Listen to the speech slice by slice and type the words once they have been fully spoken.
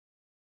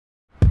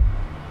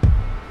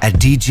At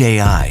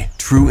DJI,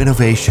 true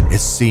innovation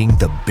is seeing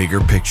the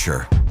bigger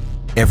picture.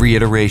 Every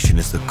iteration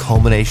is the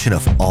culmination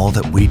of all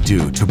that we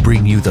do to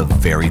bring you the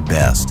very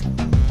best.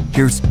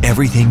 Here's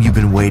everything you've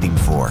been waiting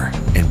for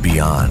and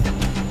beyond.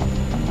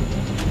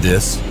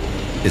 This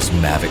is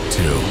Mavic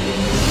 2.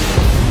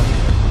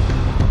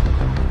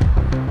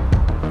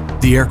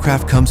 The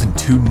aircraft comes in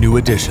two new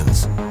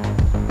editions,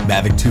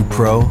 Mavic 2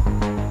 Pro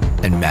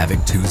and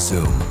Mavic 2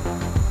 Zoom.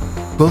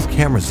 Both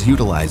cameras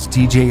utilize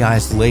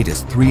DJI's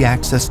latest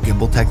 3-axis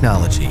gimbal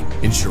technology,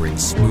 ensuring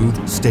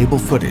smooth, stable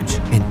footage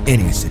in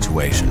any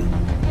situation.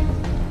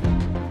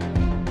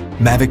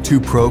 Mavic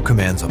 2 Pro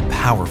commands a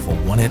powerful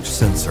 1-inch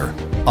sensor,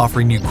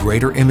 offering you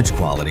greater image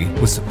quality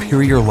with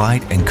superior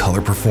light and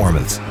color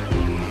performance.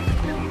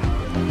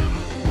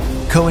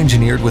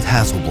 Co-engineered with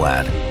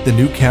Hasselblad, the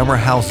new camera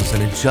houses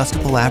an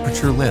adjustable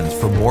aperture lens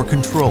for more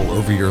control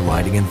over your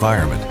lighting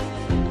environment.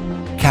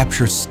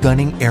 Capture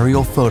stunning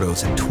aerial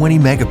photos at 20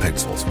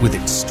 megapixels with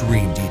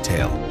extreme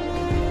detail.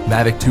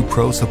 Mavic 2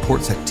 Pro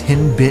supports a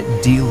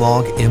 10-bit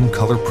D-Log M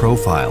color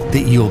profile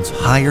that yields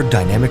higher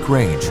dynamic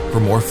range for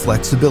more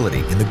flexibility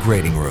in the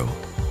grading room.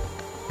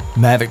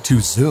 Mavic 2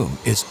 Zoom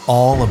is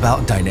all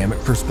about dynamic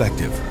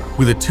perspective.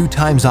 With a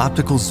 2x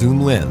optical zoom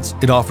lens,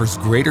 it offers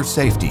greater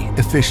safety,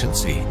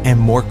 efficiency, and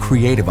more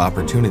creative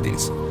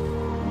opportunities.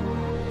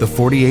 The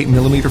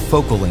 48mm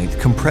focal length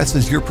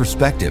compresses your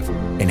perspective,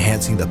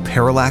 enhancing the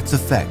parallax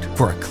effect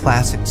for a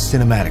classic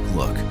cinematic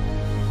look.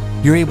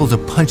 You're able to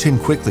punch in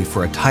quickly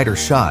for a tighter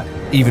shot,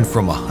 even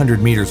from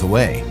 100 meters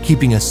away,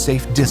 keeping a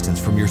safe distance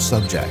from your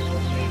subject.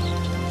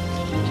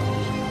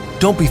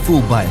 Don't be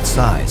fooled by its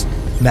size.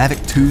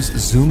 Mavic 2's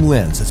zoom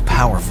lens is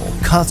powerful,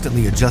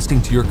 constantly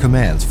adjusting to your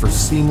commands for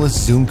seamless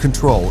zoom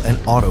control and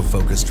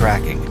autofocus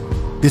tracking.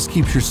 This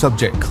keeps your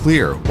subject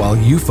clear while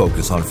you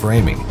focus on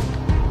framing.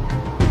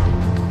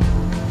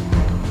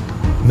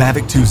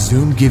 Mavic 2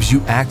 Zoom gives you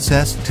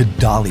access to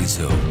dolly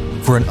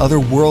zoom for an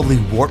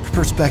otherworldly warped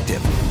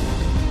perspective.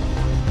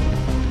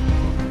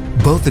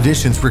 Both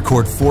editions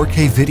record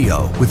 4K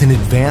video with an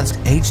advanced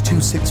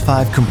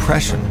H.265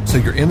 compression, so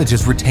your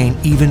images retain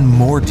even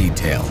more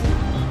detail.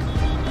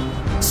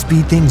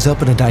 Speed things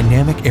up in a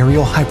dynamic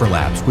aerial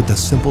hyperlapse with the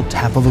simple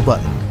tap of a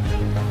button.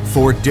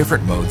 4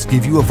 different modes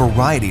give you a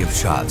variety of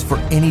shots for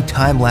any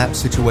time-lapse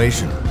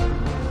situation.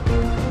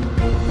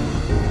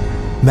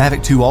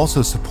 Mavic 2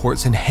 also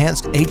supports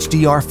enhanced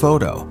HDR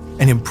photo,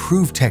 an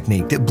improved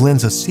technique that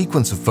blends a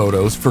sequence of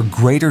photos for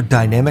greater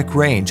dynamic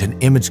range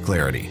and image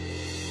clarity.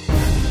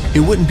 It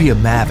wouldn't be a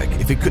Mavic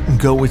if it couldn't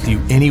go with you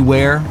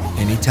anywhere,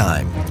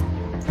 anytime.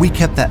 We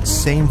kept that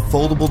same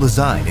foldable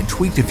design and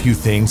tweaked a few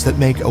things that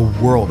make a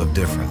world of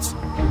difference.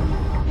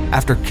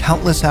 After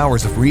countless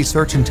hours of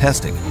research and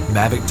testing,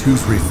 Mavic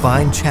 2's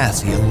refined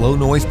chassis and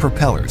low-noise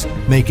propellers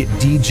make it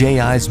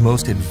DJI's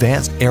most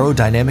advanced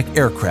aerodynamic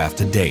aircraft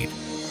to date.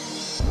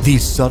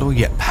 These subtle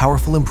yet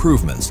powerful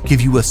improvements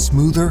give you a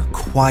smoother,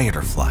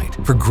 quieter flight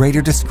for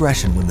greater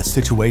discretion when the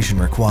situation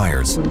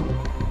requires.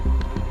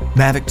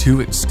 Mavic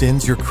 2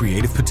 extends your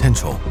creative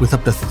potential with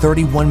up to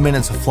 31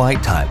 minutes of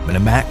flight time and a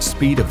max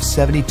speed of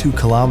 72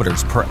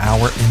 kilometers per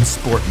hour in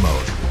sport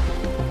mode.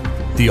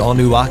 The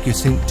all-new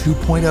OcuSync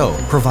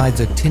 2.0 provides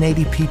a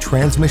 1080p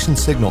transmission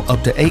signal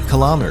up to 8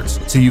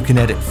 kilometers, so you can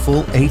edit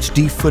full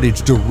HD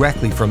footage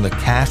directly from the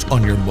cache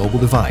on your mobile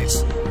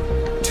device.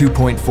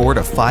 2.4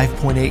 to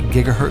 5.8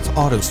 GHz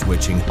auto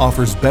switching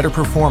offers better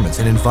performance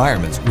in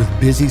environments with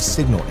busy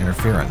signal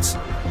interference.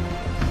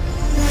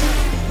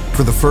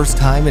 For the first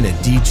time in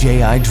a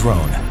DJI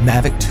drone,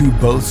 Mavic 2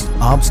 boasts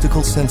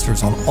obstacle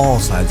sensors on all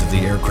sides of the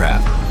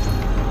aircraft.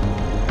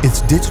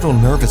 Its digital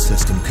nervous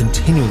system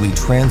continually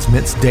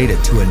transmits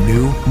data to a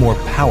new, more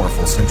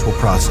powerful central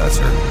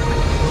processor.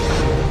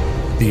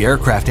 The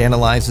aircraft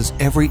analyzes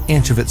every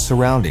inch of its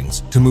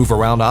surroundings to move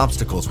around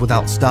obstacles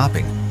without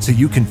stopping, so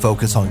you can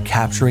focus on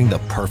capturing the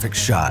perfect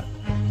shot.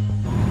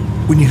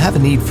 When you have a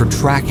need for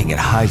tracking at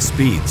high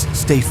speeds,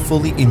 stay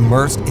fully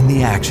immersed in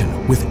the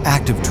action with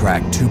Active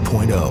Track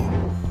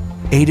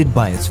 2.0. Aided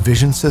by its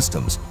vision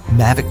systems,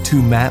 Mavic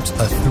 2 maps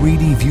a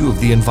 3D view of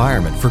the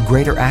environment for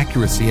greater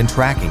accuracy in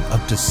tracking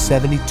up to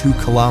 72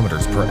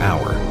 kilometers per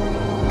hour.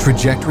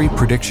 Trajectory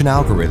prediction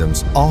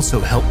algorithms also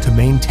help to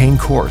maintain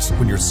course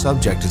when your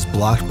subject is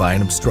blocked by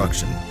an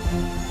obstruction.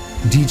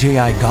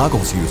 DJI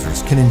goggles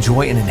users can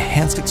enjoy an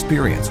enhanced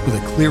experience with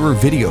a clearer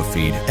video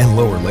feed and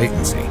lower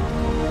latency.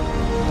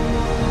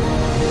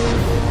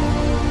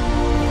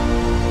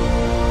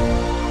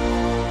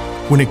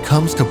 When it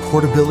comes to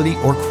portability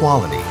or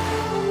quality,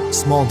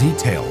 small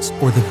details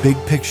or the big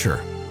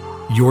picture,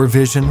 your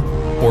vision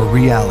or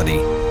reality,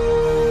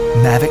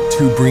 Mavic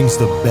 2 brings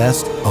the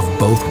best of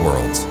both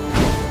worlds.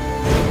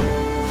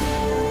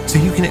 So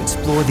you can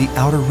explore the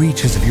outer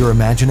reaches of your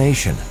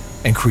imagination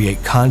and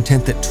create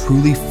content that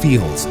truly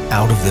feels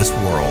out of this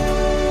world.